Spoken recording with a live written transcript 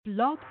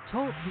Blog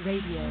Talk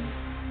Radio.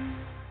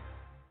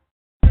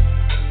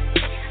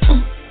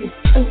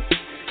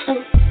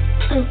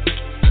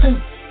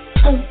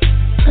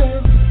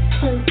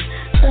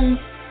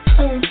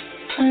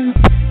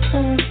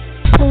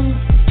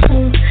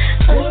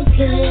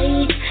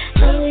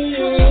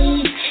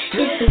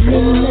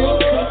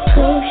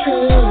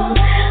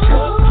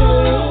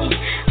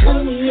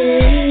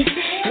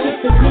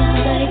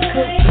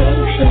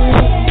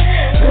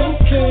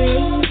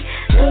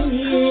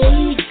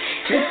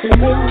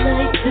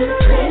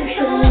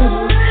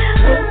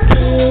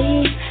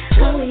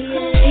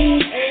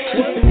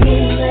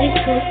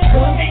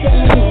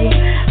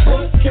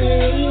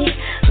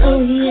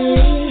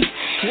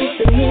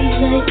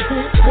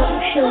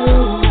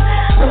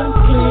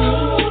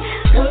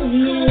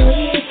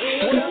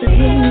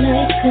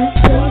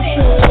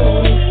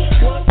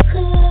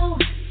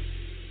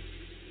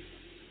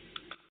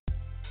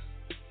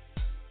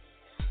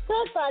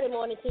 Friday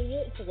morning to you.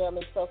 It's your girl,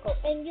 Miss Koko,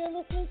 and you're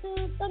listening to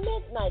the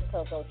Midnight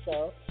Koko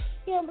Show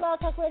here on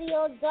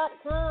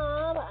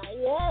blogtalkradio.com.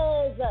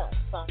 Yes,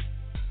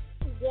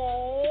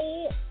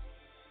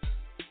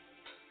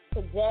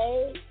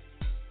 today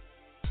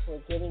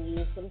we're giving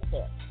you some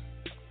tips.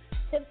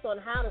 Tips on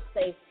how to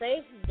stay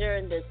safe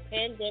during this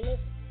pandemic.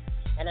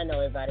 And I know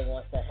everybody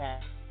wants to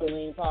have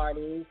Halloween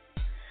parties,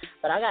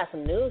 but I got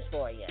some news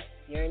for you.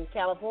 You're in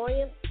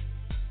California,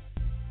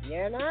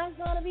 you're not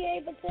going to be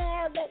able to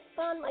have that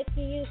fun like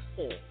you used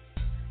to.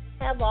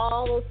 Have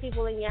all those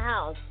people in your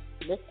house.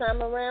 This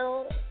time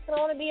around, there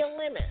only be a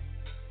limit.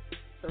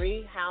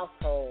 3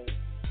 households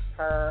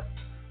per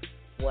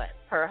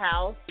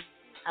house,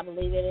 I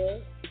believe it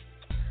is.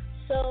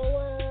 So,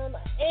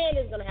 and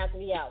it's going to have to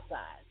be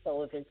outside.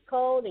 So if it's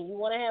cold and you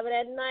want to have it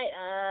at night,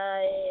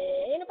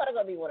 ain't nobody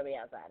going to want to be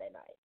outside at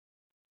night.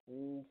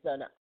 So,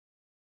 no.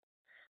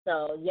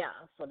 So, yeah,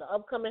 for the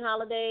upcoming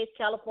holidays,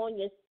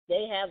 California,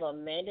 they have a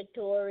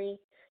mandatory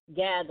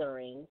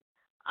gathering,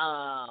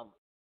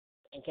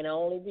 and can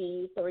only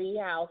be 3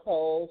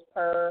 households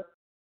per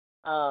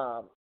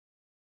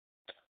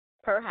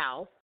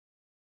house.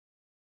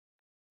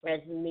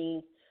 That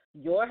means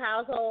your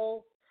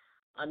household,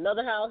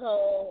 another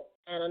household,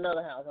 and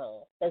another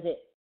household. That's it.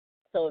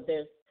 So if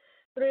there's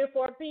 3 or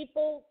 4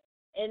 people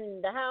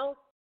in the house,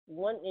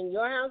 one in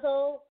your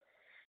household,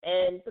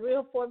 and 3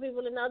 or 4 people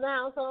in another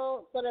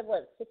household, so that's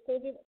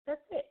 16 people? That's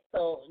it.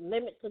 So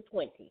limit to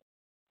 20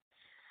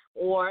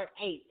 or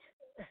 8.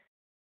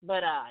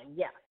 But,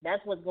 yeah,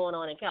 that's what's going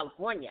on in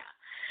California.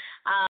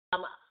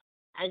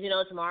 As you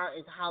know, tomorrow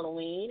is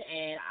Halloween,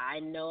 and I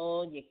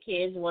know your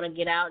kids want to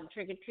get out and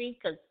trick-or-treat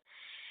because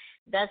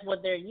that's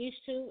what they're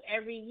used to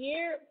every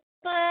year.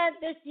 But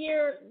this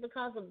year,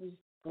 because of this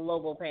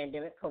global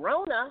pandemic,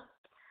 Corona,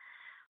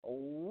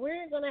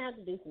 we're going to have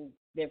to do some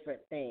different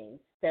things.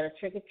 Instead of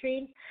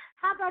trick-or-treating,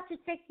 how about you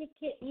take your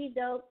kid,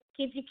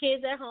 keep your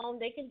kids at home.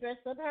 They can dress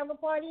up, have a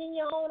party in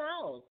your own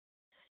house.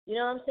 You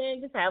know what I'm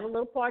saying? Just have a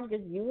little party,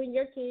 just you and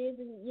your kids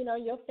and,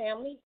 your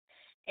family.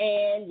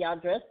 And y'all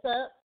dress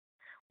up,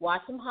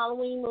 watch some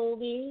Halloween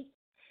movies,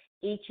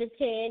 eat your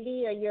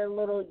candy or your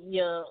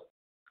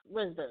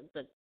what is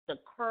the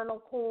kernel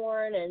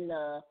corn and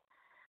the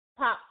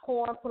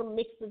popcorn, put them,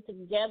 mix it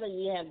together.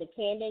 You have the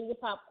candy and your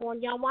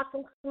popcorn. Y'all watch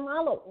some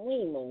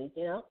Halloween movies,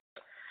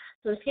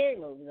 some scary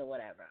movies or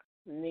whatever.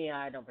 Me,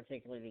 I don't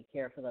particularly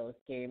care for those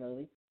scary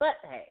movies. But,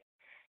 hey,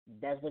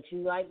 that's what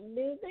you like to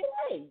do. Say,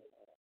 hey,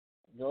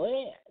 go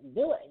ahead,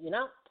 do it,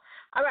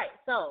 All right,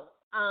 so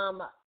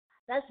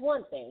that's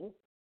one thing.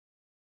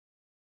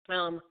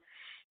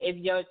 If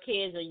your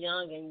kids are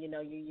young and,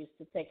 you're used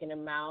to taking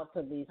them out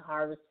to these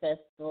harvest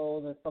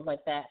festivals and stuff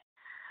like that,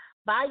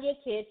 buy your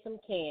kids some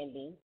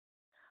candy,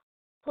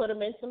 put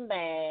them in some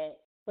bags,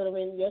 put them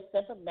in your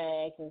separate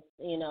bags,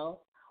 and,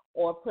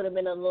 or put them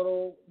in the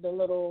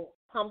little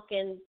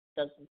pumpkin,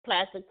 the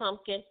plastic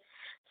pumpkin.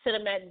 Sit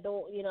them at the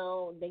door,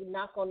 they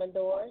knock on the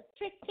door.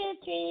 Trick or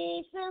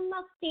treat, some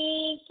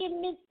musty, give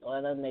me.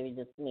 Or that's maybe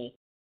just me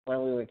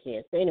when we were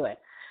kids. But anyway,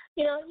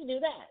 you do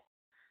that.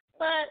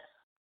 But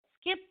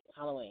skip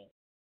Halloween.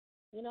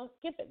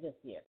 Skip it this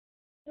year.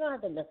 You don't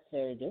have to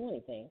necessarily do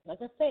anything. Like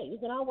I say, you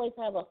can always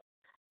have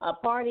a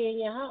party in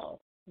your house.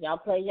 Y'all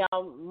play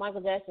y'all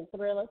Michael Jackson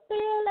Thriller.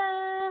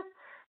 Thriller,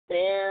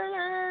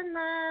 Thriller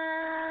night.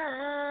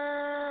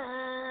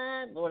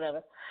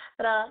 Whatever.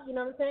 But, you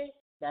know what I'm saying?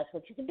 That's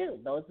what you can do.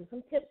 Those are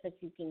some tips that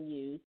you can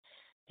use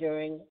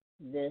during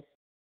this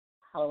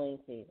Halloween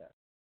season.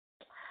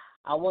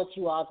 I want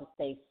you all to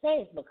stay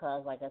safe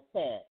because, like I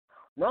said,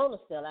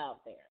 Rona's still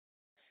out there.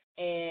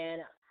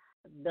 And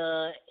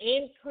the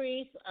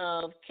increase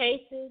of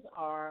cases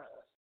are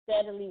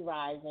steadily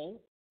rising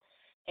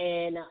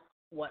in,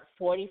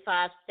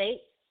 45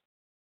 states?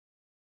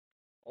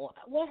 Well,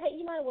 hey,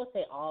 you might as well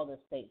say all the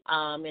states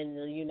in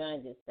the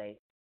United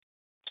States.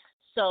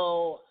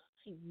 So,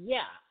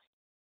 yeah.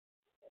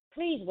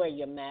 Please wear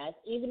your mask.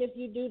 Even if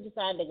you do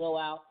decide to go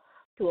out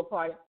to a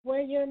party, wear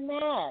your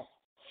mask.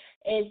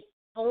 It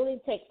only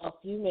takes a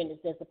few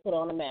minutes just to put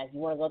on a mask.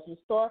 You want to go to the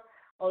store,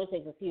 only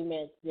takes a few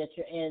minutes that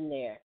you're in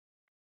there.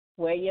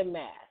 Wear your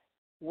mask.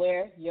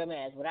 wear your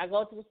mask. When I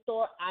go to the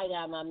store, I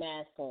got my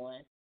mask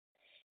on.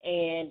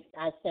 And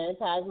I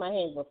sanitize my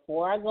hands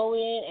before I go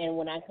in and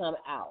when I come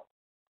out.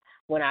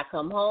 When I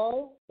come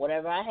home,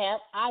 whatever I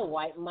have, I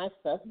wipe my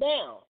stuff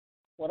down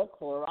with a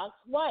Clorox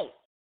wipe.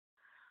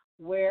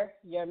 Wear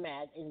your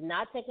mask. It's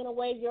not taking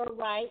away your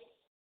rights.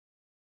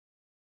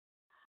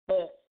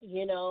 But,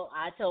 you know,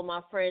 I told my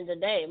friend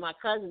today, my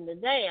cousin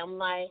today, I'm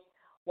like,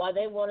 why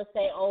they want to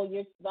say, oh,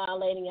 you're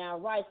violating our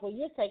rights. Well,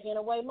 you're taking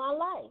away my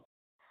life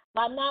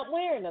by not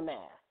wearing a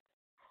mask.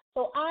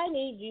 So I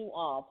need you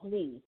all,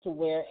 please, to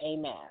wear a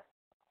mask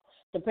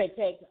to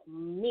protect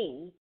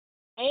me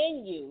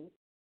and you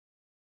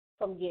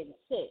from getting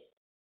sick.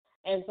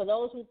 And for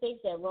those who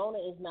think that Rona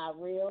is not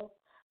real,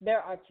 there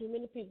are too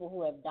many people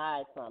who have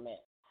died from it.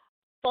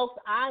 Folks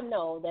I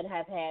know that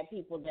have had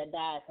people that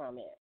died from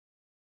it.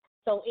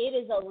 So it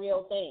is a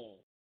real thing.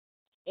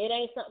 It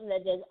ain't something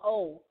that just,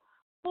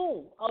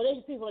 boom,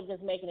 these people are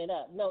just making it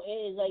up. No, it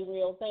is a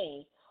real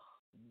thing.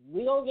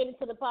 We're going to get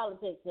into the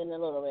politics in a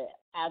little bit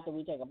after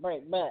we take a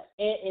break, but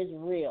it is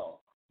real.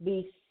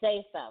 Be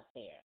safe out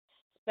there,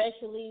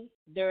 especially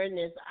during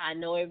this. I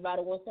know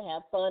everybody wants to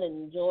have fun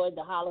and enjoy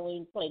the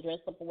Halloween play, dress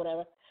up or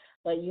whatever,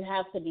 but you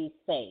have to be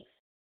safe.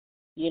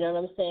 You know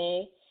what I'm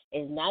saying?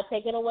 It's not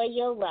taking away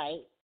your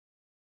rights.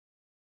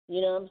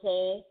 You know what I'm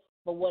saying?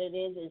 But what it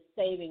is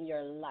saving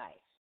your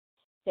life.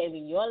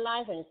 Saving your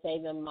life and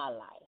saving my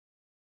life.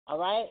 All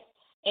right?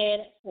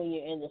 And when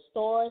you're in the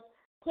stores,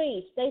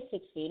 please stay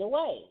 6 feet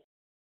away.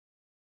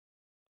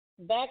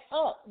 Back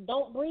up.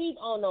 Don't breathe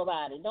on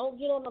nobody. Don't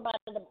get on nobody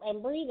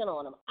and breathing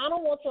on them. I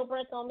don't want your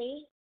breath on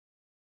me.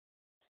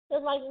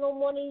 Just like no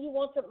more than you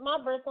want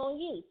my breath on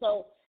you.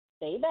 So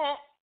stay back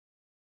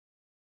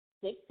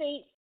 6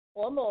 feet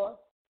or more.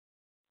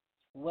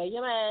 Wear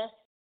your mask.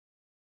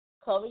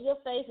 Cover your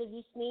face if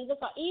you sneeze or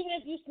cough. Even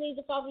if you sneeze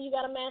or cough and you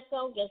got a mask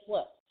on, guess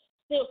what?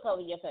 Still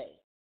cover your face.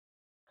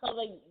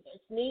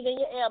 Sneeze in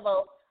your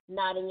elbow,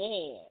 not in your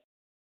hand.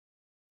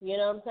 You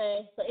know what I'm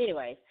saying? So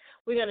anyways,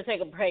 we're going to take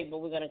a break, but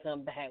we're going to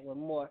come back with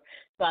more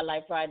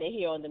Spotlight Friday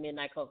here on the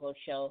Midnight Koko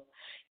Show.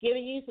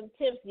 Giving you some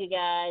tips, you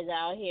guys,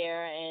 out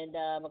here, and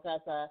because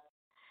this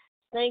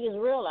thing is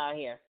real out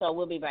here. So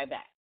we'll be right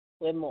back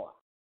with more.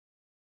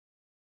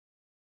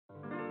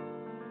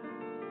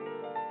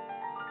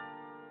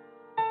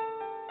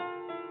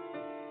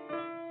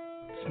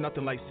 It's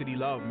nothing like city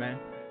love, man.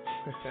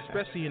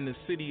 Especially in the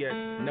city that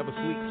never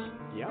sleeps.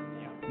 Yep.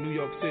 New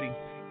York City.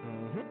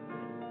 Mm-hmm.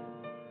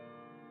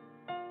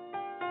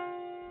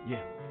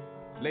 Yeah.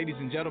 Ladies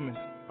and gentlemen.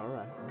 All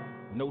right.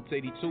 Notes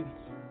 82.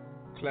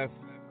 Clef.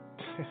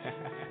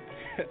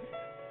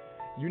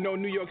 You know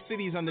New York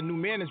City is under new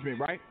management,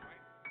 right?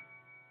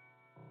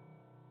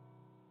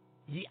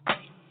 Yeah.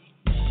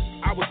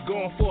 I was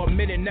gone for a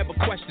minute, never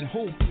questioned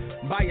who.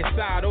 By your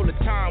side all the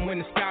time when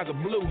the skies are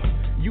blue.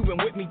 You been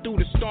with me through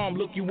the storm,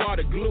 look, you are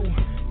the glue.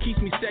 Keeps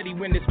me steady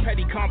when this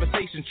petty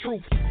conversation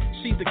truth.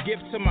 She's a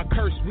gift to my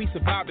curse, we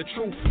survived the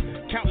truth.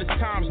 Countless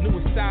times knew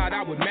a side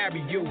I would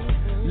marry you.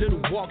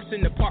 Little walks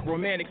in the park,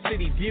 romantic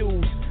city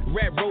views.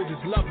 Red roses,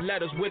 love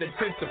letters with a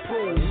sense to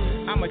prove.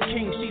 I'm a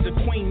king, she's a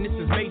queen, this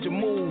is major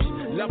moves.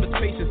 Lovers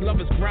faces,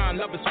 lovers grind,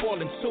 lovers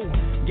falling too.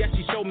 Guess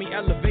she showed me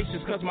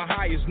elevations cause my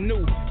high is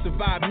new.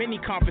 Survived many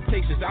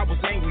confrontations, I was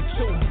angry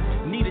too.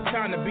 Needed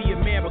time to be a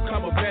man,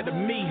 become a better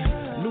me.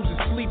 Losing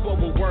sleep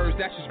over words,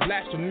 that's just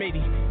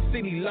blasphemy.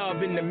 City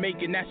love in the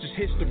making, that's just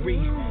history.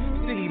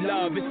 City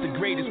love, it's the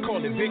greatest, call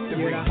it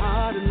victory. You're the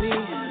heart of me.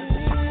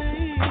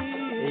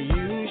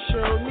 You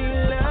show me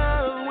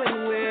love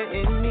when we're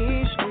in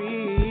these streets.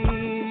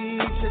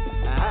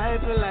 I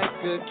feel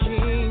like a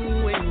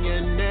king when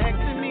you're next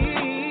to me.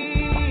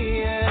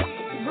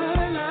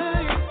 My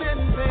life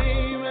and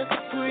fame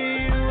for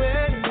you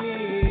and me.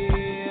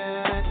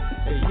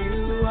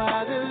 You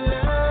are the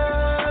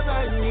love I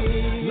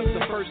need. Look,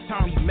 the first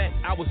time we met,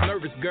 I was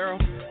nervous, girl.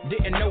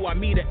 Didn't know I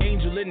meet an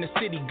angel in the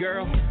city,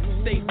 girl.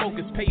 Stay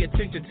focused, pay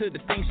attention to the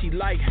things she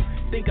like.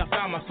 Think I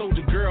found my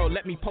soldier girl,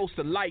 let me post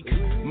a like.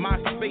 My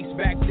space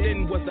back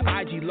then was the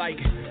IG like.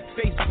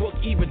 Facebook,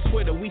 even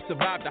Twitter, we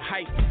survived the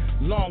hype.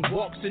 Long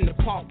walks in the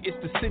park, it's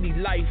the city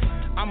life.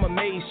 I'm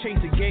amazed,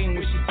 changed the game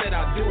when she said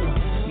I do.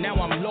 Now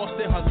I'm lost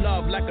in her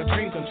love like a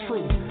dream come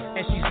true.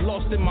 And she's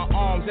lost in my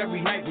arms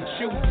every night with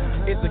you.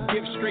 It's a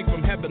gift straight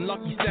from heaven,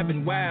 lucky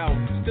 7, wow.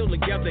 Still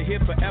together here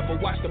forever,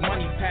 watch the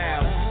money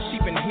pile. She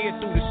been here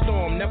through the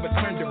storm, never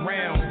turned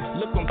around.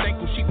 Look, I'm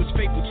thankful she was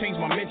faithful, changed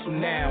my mental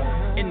now.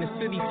 In the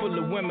city full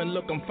of women,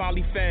 look, I'm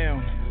finally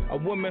found a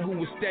woman who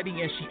was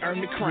steady and she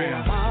earned the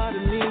crown. You're part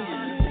of me.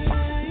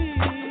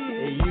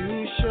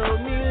 You show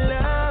me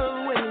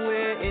love when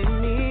we're in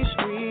these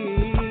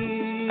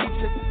streets.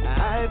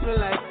 I feel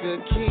like a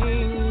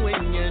king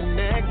when you're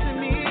next to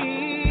me.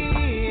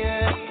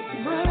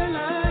 My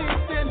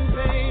life and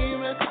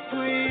fame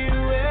for you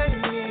and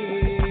me.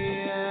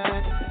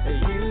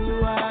 You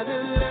are the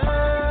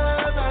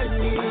love I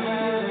need.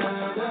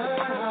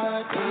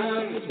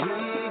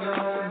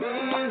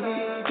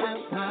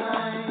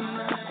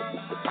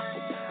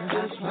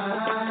 Just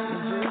fine.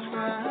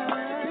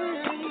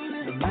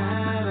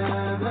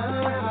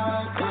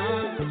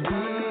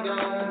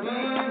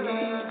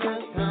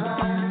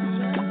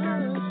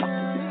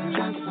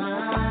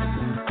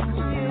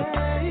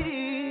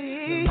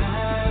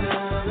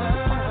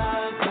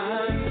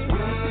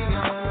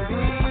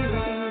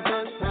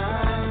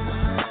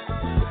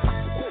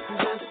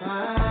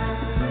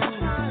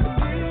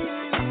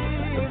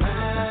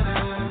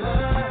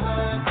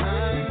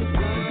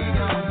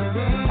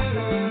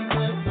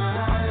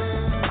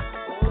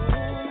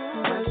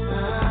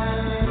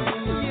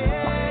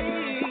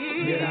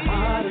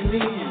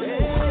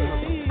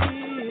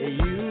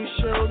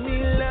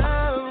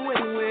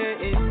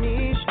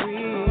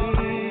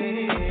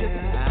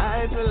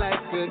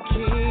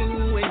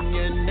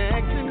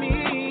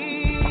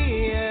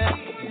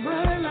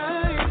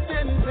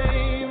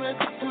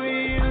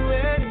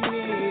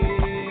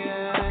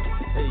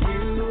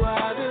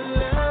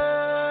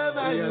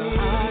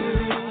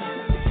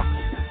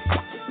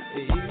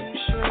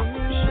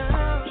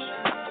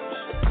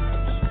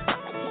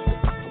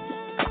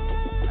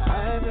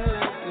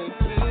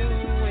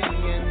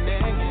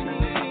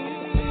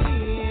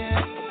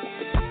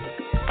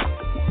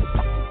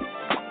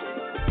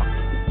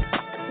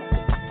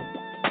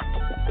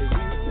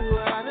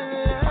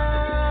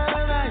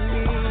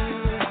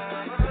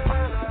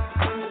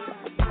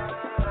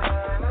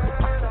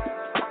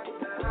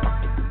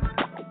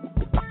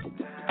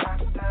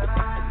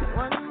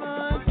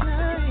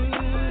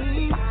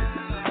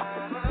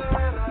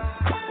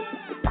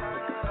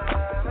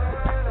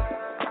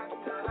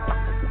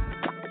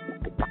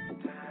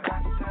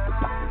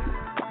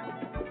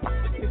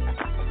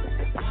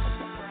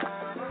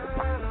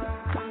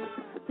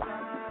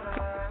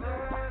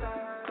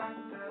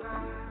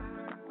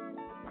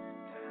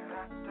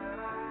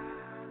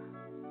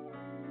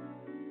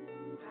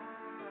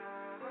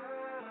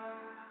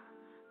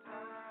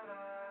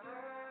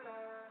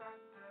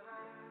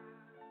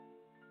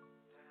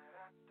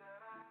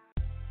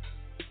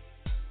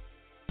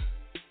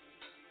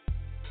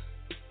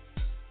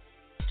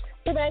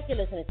 Sit back, you're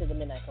listening to the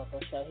Midnight Koko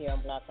Show here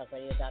on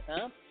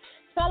blogtalkradio.com.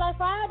 Spotlight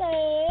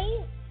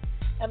Friday.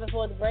 And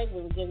before the break,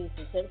 we will give you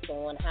some tips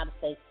on how to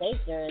stay safe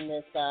during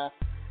this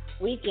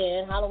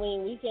weekend,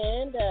 Halloween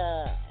weekend,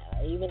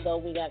 even though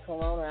we got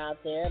Corona out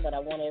there. But I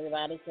want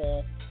everybody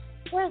to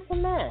wear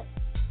some masks.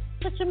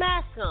 Put your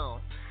mask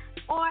on.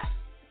 Or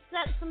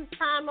set some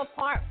time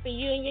apart for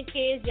you and your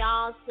kids.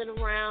 Y'all sit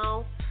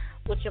around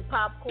with your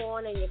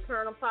popcorn and your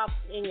kernel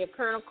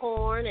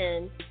corn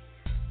and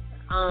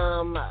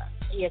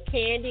your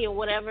candy or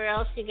whatever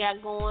else you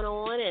got going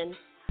on, and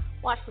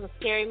watch some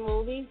scary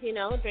movies,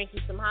 drink you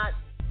some hot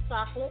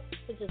chocolate,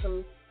 put you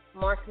some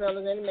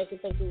marshmallows in it, make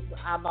it think these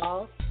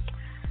eyeballs,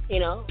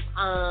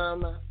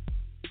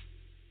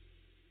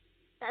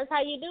 that's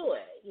how you do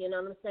it, you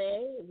know what I'm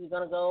saying? If you're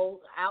going to go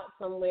out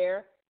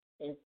somewhere,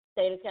 in the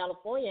state of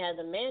California has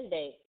a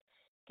mandate,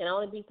 can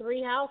only be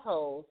 3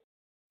 households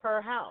per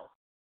house.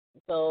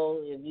 So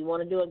if you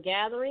want to do a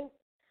gathering,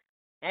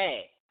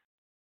 hey,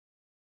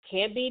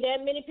 can't be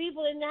that many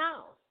people in the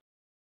house.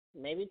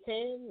 Maybe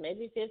 10,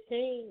 maybe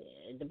 15.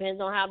 It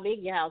depends on how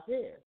big your house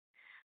is.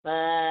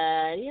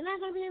 But you're not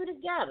going to be able to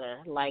gather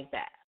like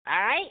that.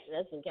 All right?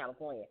 That's in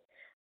California.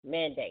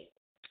 Mandate.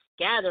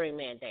 Gathering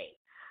mandate.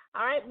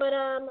 All right? But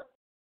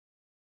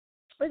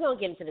we're going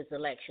to get into this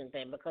election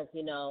thing because,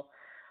 we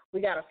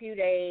got a few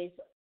days,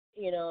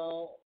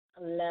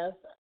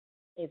 left.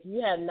 If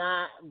you have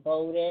not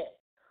voted,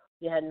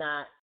 you have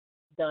not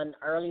done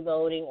early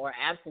voting or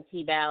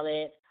absentee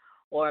ballot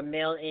or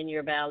mail in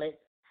your ballot,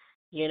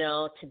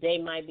 today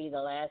might be the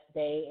last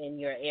day in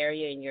your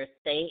area, in your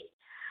state.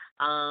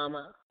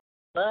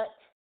 But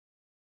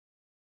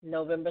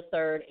November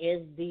 3rd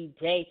is the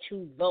day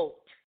to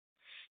vote.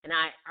 And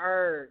I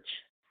urge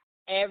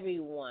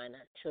everyone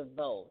to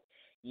vote.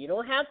 You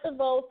don't have to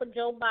vote for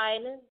Joe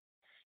Biden.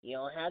 You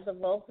don't have to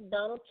vote for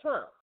Donald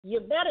Trump.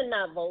 You better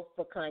not vote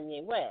for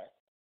Kanye West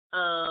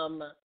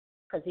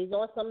because he's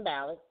on some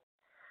ballots.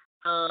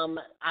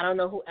 I don't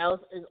know who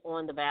else is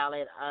on the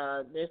ballot.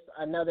 There's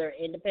another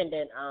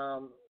independent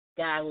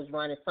guy who's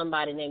running,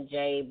 somebody named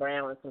Jay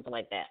Brown or something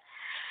like that.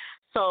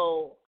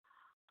 So,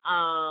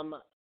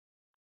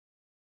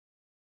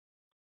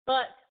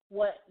 but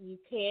what you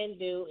can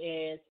do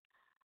is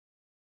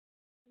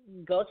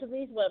go to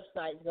these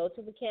websites, go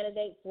to the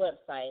candidates'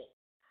 website,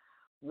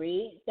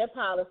 read their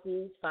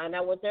policies, find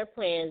out what their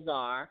plans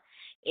are.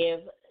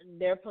 If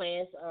their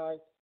plans are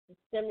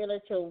similar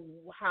to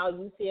how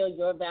you feel,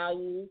 your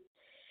values,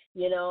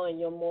 and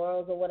your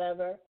morals or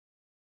whatever,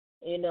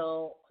 then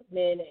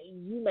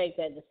you make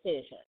that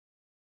decision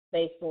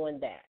based on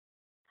that.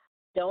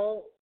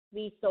 Don't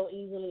be so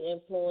easily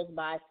influenced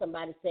by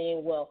somebody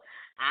saying, well,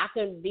 I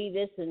can be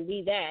this and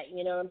be that.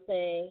 You know what I'm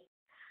saying?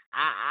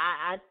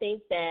 I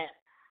think that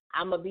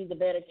I can be the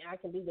better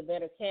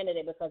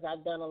candidate because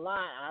I've done a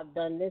lot. I've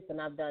done this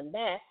and I've done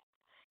that.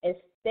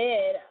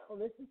 Instead,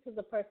 listen to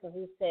the person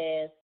who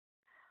says,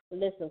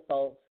 listen,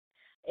 folks,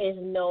 it's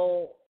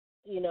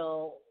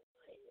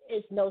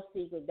no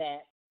secret that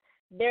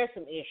there's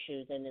some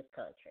issues in this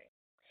country.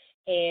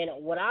 And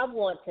what I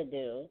want to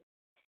do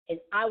is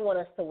I want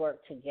us to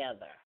work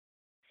together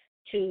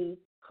to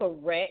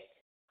correct,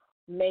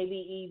 maybe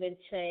even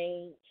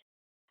change,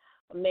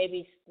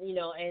 maybe,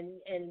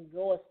 and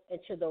go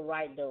into the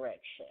right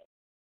direction.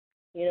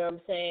 You know what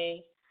I'm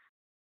saying?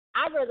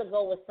 I'd rather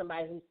go with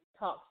somebody who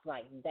talks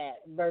like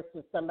that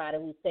versus somebody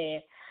who's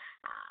saying,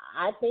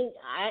 I think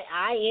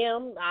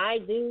I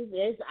do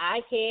this,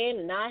 I can,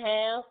 and I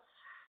have.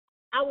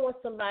 I want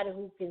somebody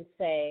who can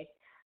say,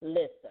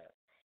 listen,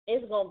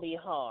 it's going to be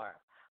hard,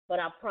 but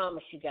I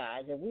promise you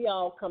guys, if we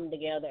all come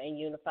together and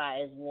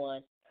unify as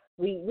one,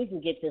 we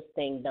can get this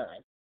thing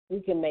done. We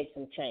can make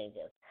some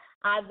changes.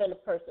 I've been a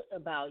person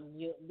about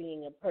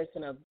being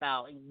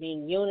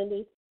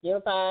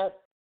unified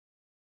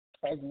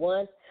as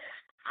one.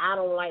 I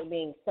don't like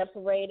being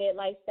separated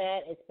like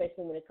that,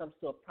 especially when it comes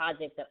to a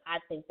project that I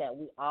think that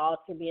we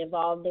all should be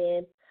involved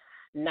in,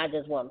 not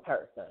just one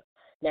person.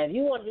 Now, if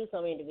you want to do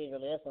something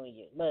individually, that's on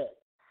you. But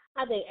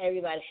I think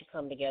everybody should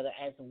come together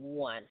as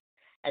one,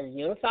 as a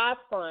unified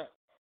front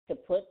to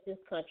put this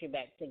country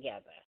back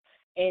together.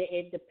 And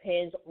it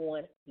depends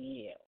on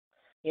you.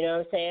 You know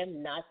what I'm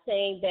saying? Not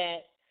saying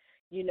that,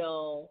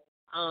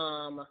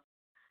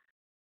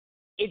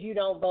 if you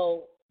don't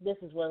vote,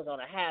 this is what's going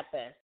to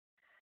happen.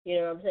 You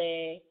know what I'm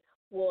saying?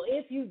 Well,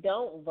 if you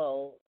don't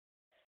vote,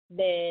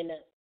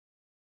 then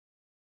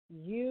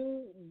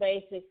you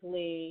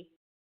basically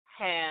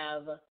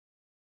have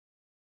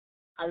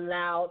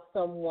allowed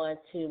someone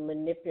to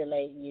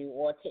manipulate you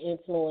or to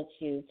influence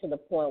you to the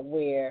point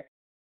where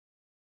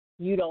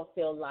you don't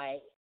feel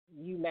like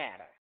you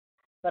matter.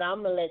 But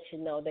I'm going to let you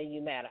know that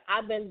you matter.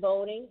 I've been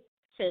voting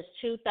since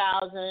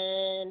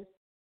 2000,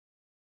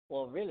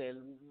 well, really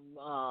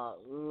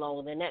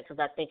longer than that because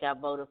I think I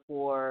voted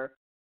for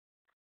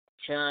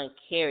John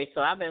Kerry.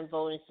 So I've been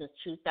voting since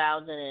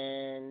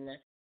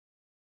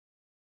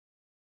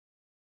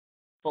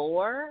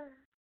 2004,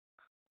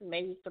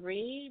 maybe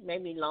 3,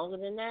 maybe longer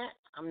than that.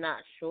 I'm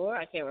not sure.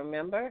 I can't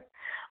remember.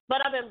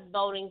 But I've been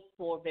voting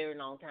for a very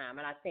long time,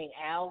 and I think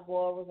Al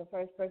Gore was the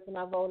first person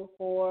I voted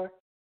for.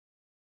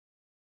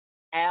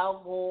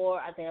 Al Gore,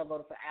 I think I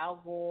voted for Al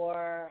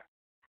Gore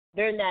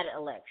during that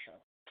election.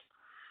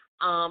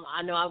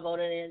 I know I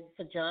voted in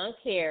for John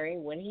Kerry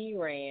when he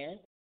ran.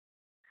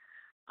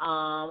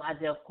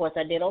 Of course,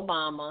 I did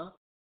Obama,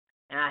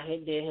 and I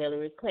did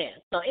Hillary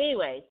Clinton. So,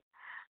 anyways,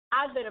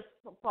 I've been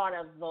a part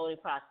of the voting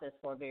process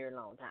for a very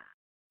long time.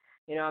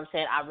 You know what I'm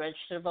saying? I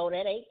registered to vote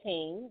at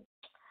 18.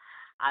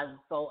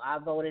 I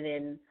voted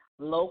in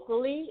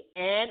locally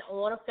and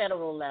on a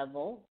federal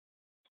level.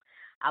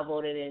 I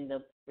voted in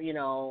the,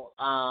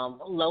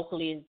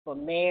 locally for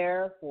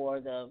mayor, for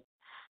the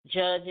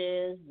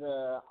judges,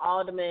 the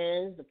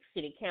aldermen, the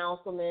city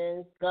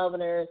councilmen,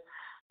 governors.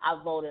 I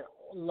voted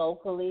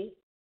locally,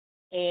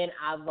 and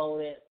I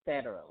voted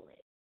federally.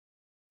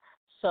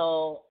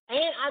 So,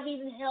 and I've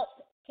even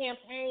helped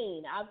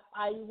campaign.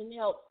 I even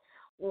helped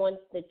on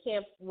the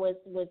camp with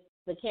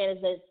the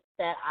candidates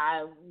that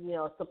I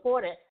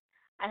supported.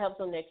 I helped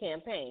on their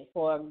campaign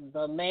for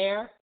the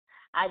mayor.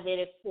 I did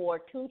it for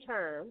 2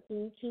 terms,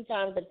 two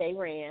times that they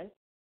ran,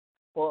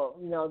 for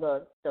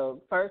the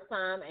first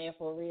time and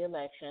for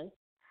re-election,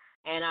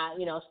 and I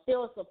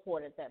still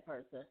supported that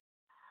person.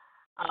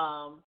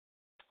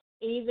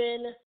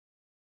 Even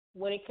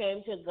when it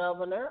came to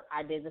governor,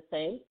 I did the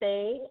same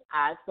thing.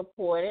 I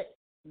supported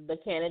the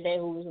candidate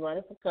who was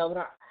running for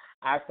governor.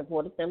 I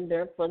supported them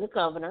there for the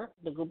governor,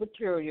 the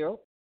gubernatorial,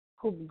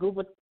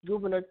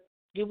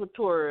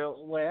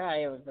 whatever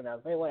I ever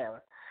pronounce it,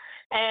 whatever.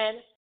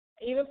 And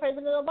even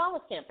President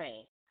Obama's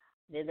campaign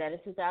did that in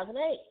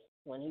 2008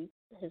 when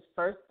his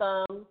first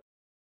term,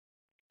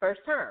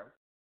 first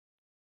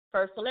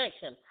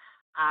election.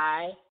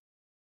 I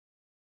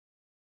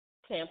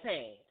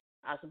campaigned.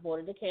 I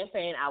supported the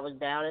campaign. I was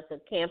down at the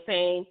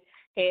campaign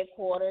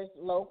headquarters,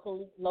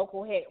 local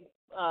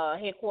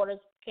headquarters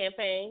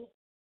campaign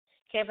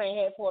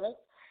headquarters,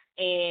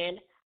 and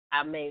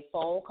I made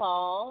phone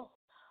calls.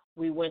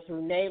 We went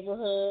through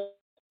neighborhoods,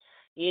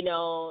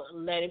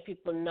 letting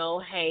people know,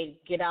 hey,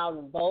 get out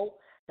and vote.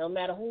 No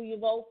matter who you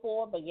vote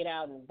for, but get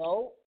out and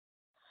vote.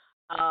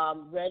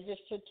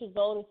 Register to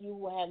vote if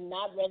you have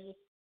not registered.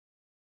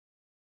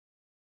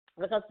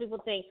 Because people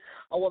think,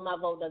 oh, well, my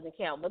vote doesn't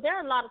count. But there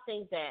are a lot of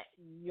things that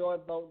your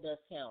vote does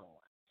count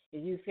on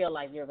if you feel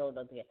like your vote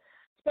doesn't count,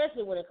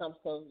 especially when it comes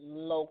to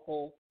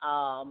local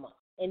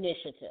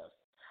initiatives.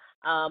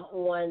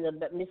 On the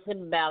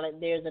Mississippi ballot,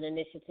 there's an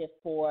initiative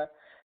for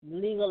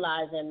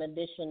legalizing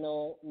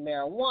medicinal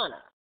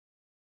marijuana.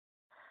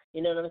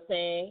 You know what I'm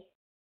saying?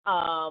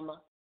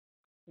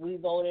 We're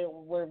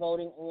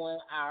voting on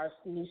our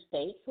new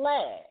state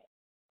flag.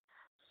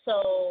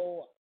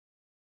 So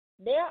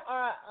there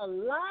are a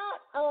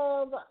lot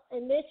of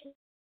initiatives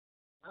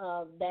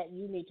that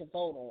you need to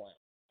vote on.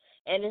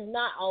 And it's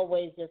not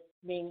always just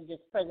being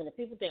just president.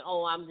 People think,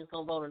 oh, I'm just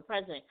going to vote on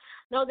president.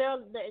 No,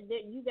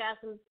 you got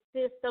some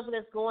stuff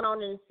that's going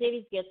on in the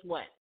cities. Guess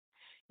what?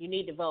 You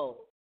need to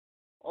vote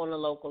on a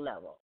local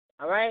level.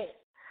 All right?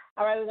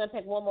 All right, we're going to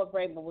take one more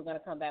break, but we're going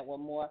to come back with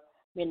more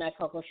Midnight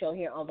Koko Show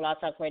here on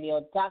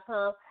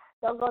blogtalkradio.com.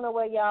 Don't go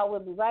nowhere, y'all.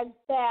 We'll be right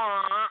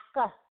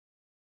back.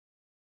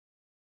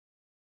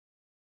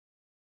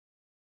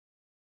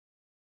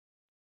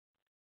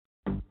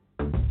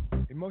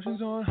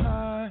 Emotions on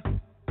high,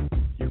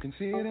 you can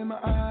see it in my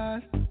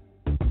eyes.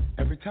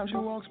 Every time she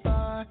walks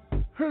by,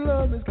 her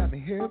love has got me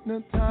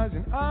hypnotized,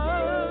 and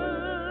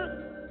I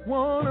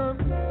wanna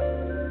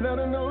let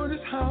her know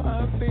just how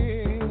I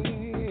feel.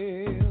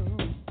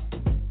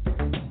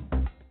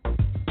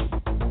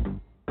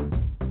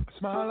 A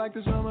smile like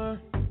the summer,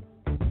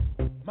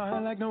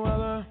 mind like no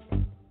other,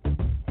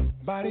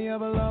 body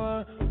of a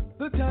lover,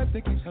 the type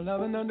that keeps her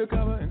loving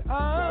undercover, and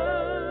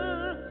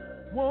I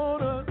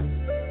wanna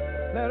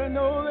let her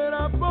know that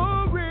I'm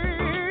for real.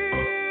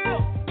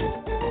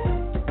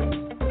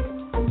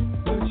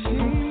 But she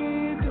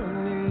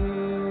don't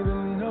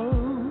even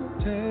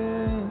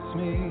notice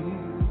me.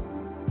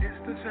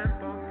 It's the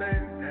simple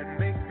things that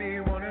make me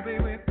wanna be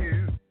with you.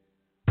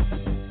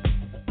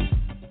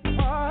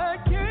 Why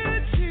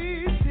can't she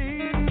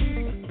see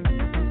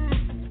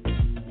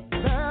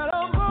that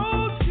I'm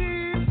all she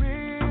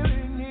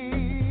really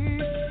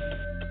needs?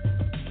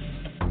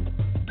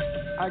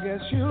 I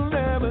guess you'll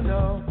never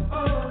know.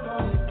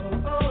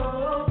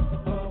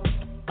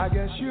 I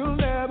guess you'll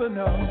never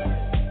know.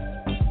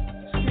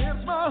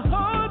 Skips my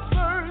heart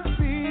first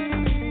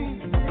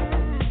beat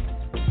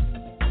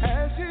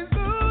as she's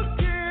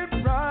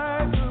looking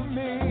right to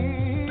me,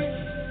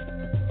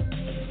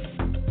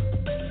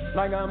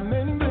 like I'm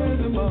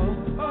invisible,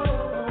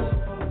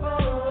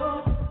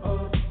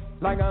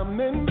 like I'm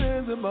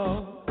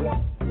invisible.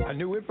 I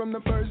knew it from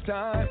the first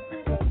time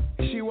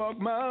she walked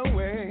my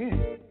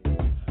way.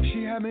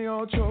 She had me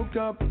all choked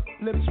up,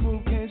 lips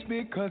moved, can't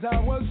speak, 'cause I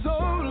was so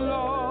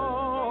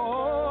lost.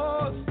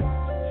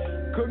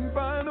 Couldn't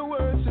find the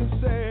words to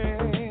say.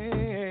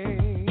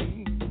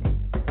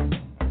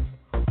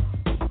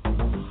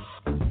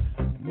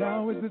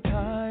 Now is the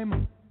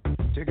time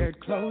to get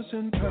close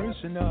and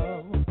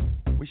personal.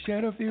 We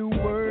shared a few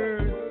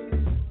words,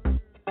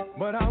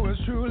 but I was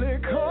truly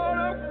caught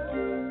up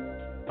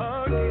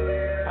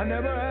again. I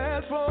never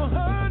asked for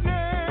her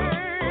name,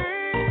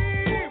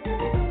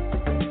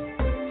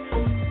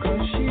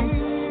 'cause she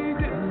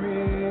didn't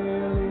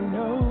really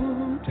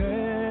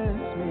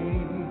notice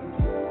me.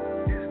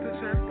 It's the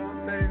simple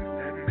things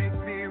that make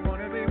me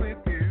wanna be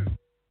with you.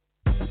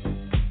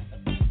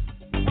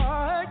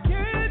 Why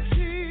can't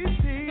she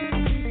see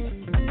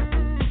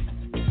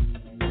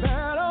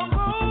that I'm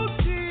all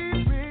she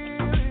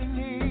really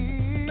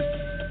needs?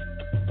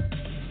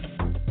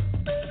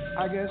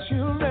 I guess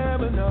you'll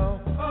never know.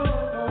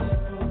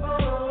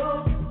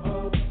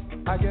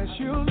 I guess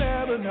you'll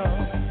never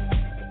know.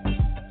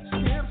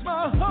 Skips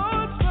my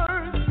heart's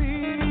first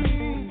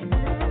beat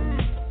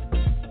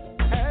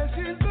as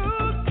she's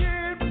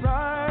looking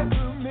right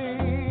through me,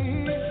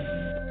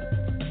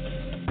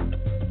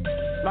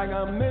 like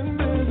I'm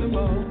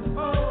invisible,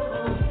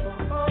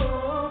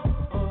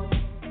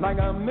 like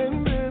I'm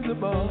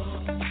invisible.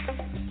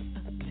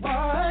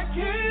 Why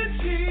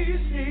can't she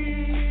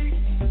see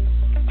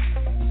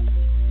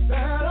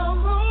that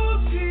I'm all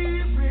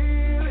she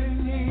really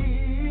needs?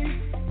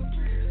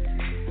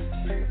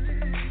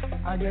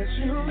 I guess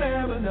you'll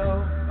never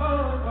know.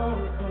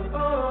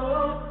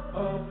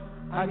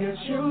 I guess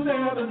you'll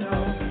never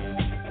know.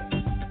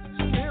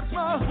 Skips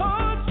my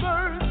heart's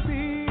first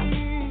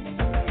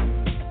beat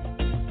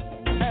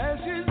as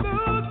she's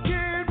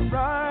looking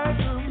right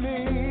through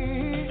me,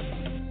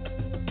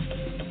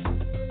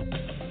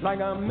 like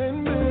I'm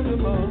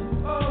invisible,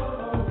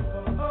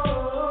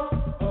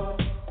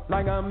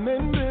 like I'm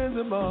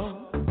invisible.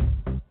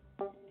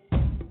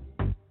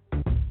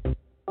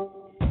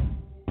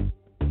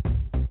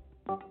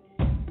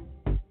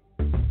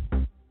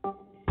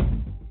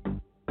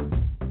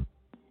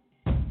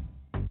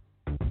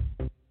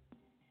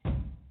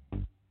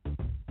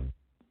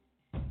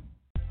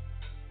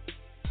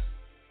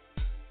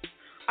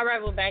 All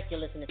right, we're back. You're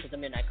listening to the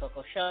Midnight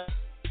Koko Show.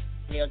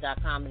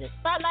 Radio.com. It is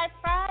Spotlight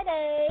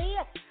Friday.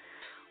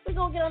 We're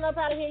going to get on up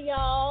out of here,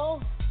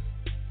 y'all.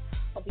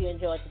 Hope you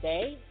enjoyed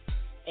today.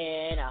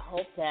 And I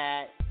hope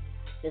that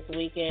this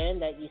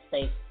weekend that you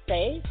stay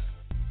safe.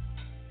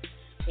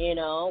 You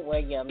know, wear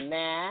your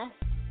mask.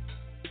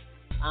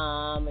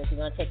 If you're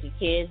going to take your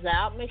kids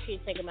out, make sure you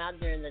take them out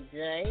during the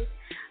day.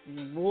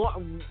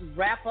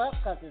 Wrap up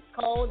because it's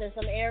cold in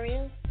some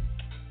areas.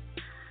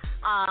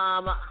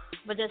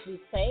 But just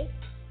be safe.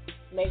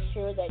 Make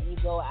sure that you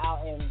go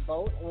out and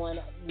vote on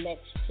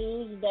next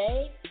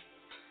Tuesday.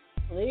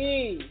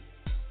 Please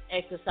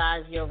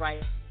exercise your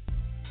right.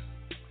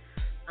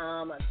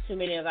 Too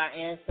many of our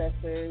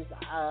ancestors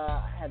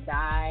have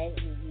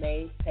died,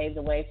 paved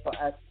the way for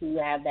us to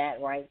have that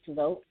right to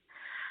vote.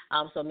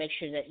 So make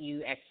sure that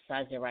you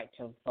exercise your right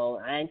to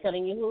vote. I ain't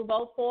telling you who to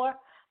vote for,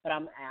 but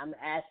I'm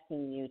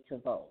asking you to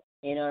vote.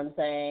 You know what I'm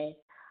saying?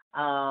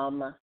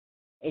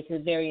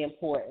 It's very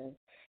important.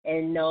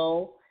 And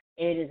no,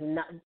 it is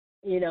not.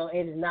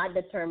 It is not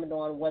determined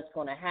on what's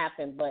going to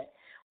happen, but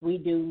we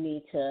do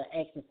need to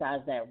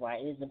exercise that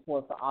right. It is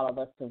important for all of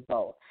us to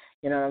vote.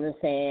 You know what I'm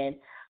saying?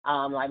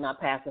 Like my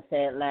pastor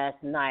said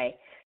last night,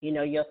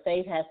 your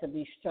faith has to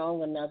be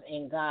strong enough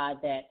in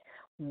God that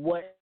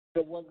what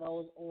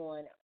goes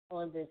on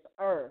this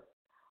earth,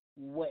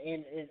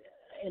 in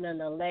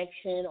an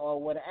election or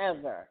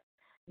whatever,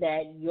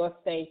 that your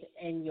faith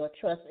and your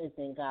trust is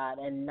in God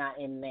and not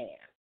in man.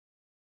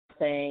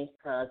 Saying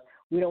because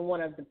we don't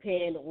want to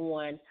depend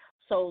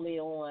solely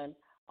on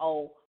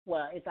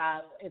if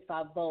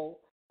I vote,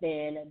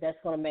 then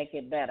that's going to make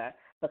it better,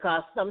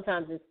 because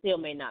sometimes it still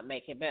may not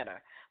make it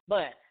better,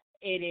 but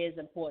it is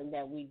important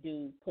that we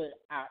do put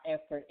our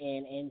effort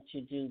in, and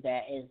to do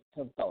that is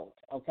to vote.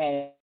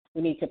 Okay,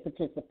 we need to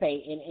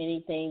participate in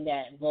anything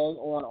that goes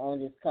on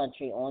this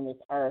country, on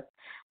this earth,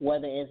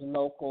 whether it's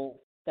local,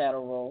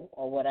 federal,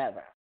 or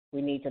whatever.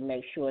 We need to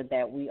make sure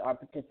that we are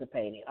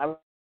participating.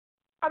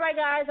 All right,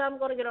 guys, I'm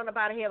going to get on up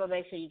out of here, but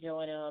make sure you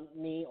join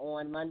me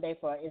on Monday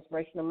for our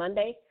Inspirational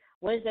Monday,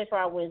 Wednesday for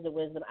our Wednesday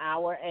Wisdom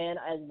Hour, and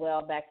as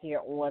well back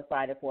here on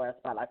Friday for our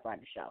Spotlight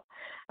Friday show.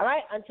 All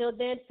right, until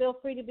then, feel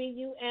free to be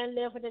you and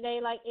live for today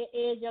like it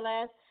is your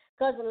last,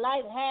 because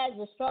life has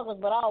its struggles,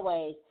 but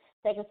always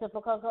take a sip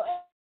of Koko.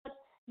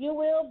 You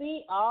will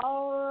be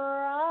all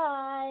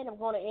right. I'm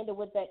going to end it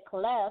with that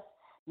Clef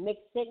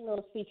Mixed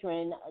Signals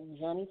featuring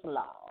Johnny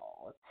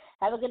Flaws.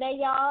 Have a good day,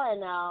 y'all,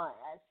 and I'll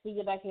see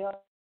you back here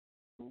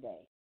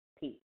day.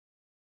 Peace.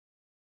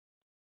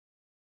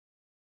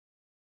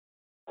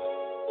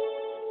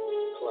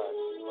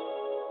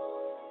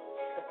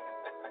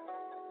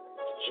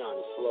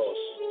 Johnny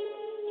Floss.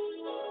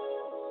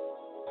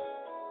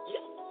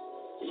 Yeah.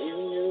 You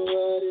knew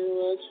what it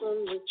was from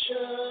the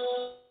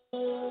jump.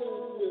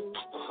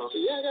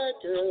 See, I got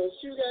girls,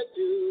 you got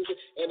dudes,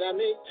 and I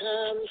make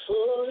time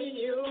for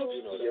you.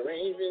 The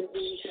arrangement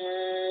we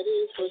had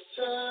is for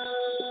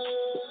some.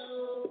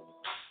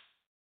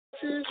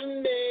 This is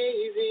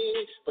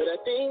amazing, but I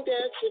think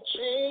that's what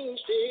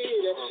changed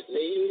it.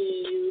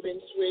 Lately, you've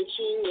been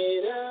switching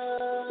it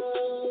up,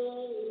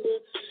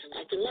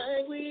 acting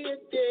like we're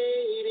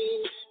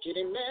dating.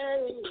 Getting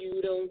mad when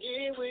you don't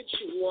get what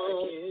you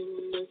want.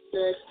 Again, the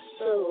sex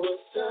so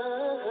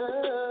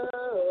aside.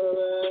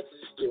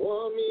 You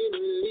want me to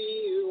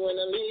leave, when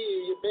I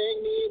leave, you beg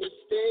me to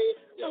stay.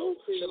 No,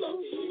 shalom.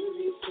 You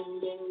be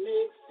sending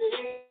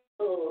mixing.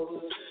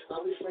 Are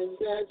we friends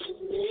that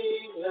just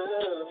make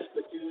love?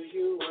 But do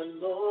you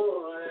want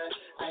more?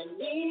 I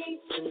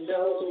need to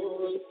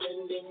know.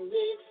 Sending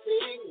mixed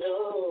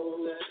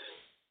signals.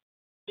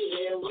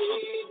 Here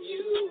with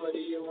you, where do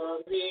you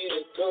want me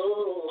to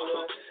go?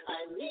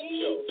 I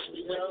need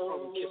to know.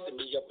 From kissing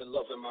me up and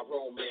loving my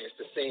romance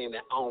to saying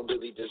that I don't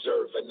really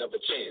deserve another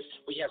chance.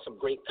 We had some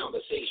great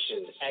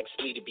conversations. Asked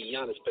me to be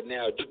honest, but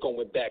now you're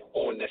going back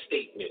on that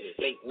statement.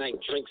 Late night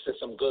drinks and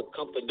some good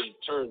company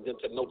turned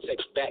into no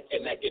text back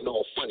and acting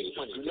all funny.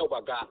 You know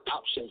I got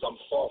options. I'm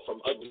far from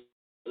ugly.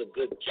 A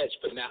good catch,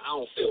 but now I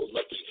don't feel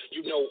lucky.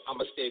 You know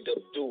I'm a stand-up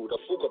dude. A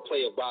fool could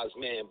play a wise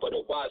man, but a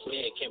wise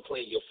man can't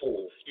play your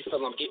fool. You feel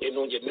I'm getting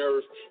on your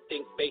nerve?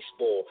 Think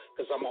baseball,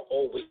 cause I'm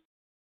always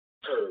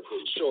curve.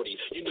 Shorty,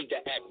 you need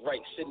to act right.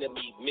 Sending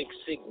me mixed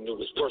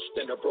signals worse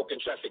than a broken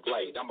traffic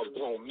light. I'm a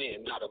grown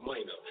man, not a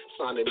minor.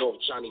 Signing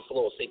off Johnny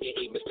Floss,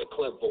 aka Mr.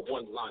 Clever.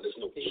 One line is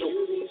no joke.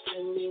 You be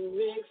sending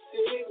mixed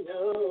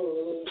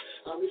signals.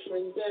 Are we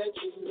friends that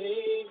just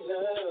make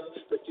love?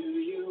 But do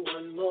you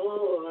want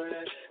more?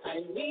 I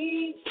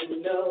need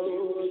to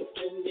know.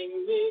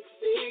 Sending mixed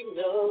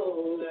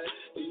signals.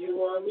 Do you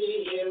want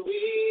me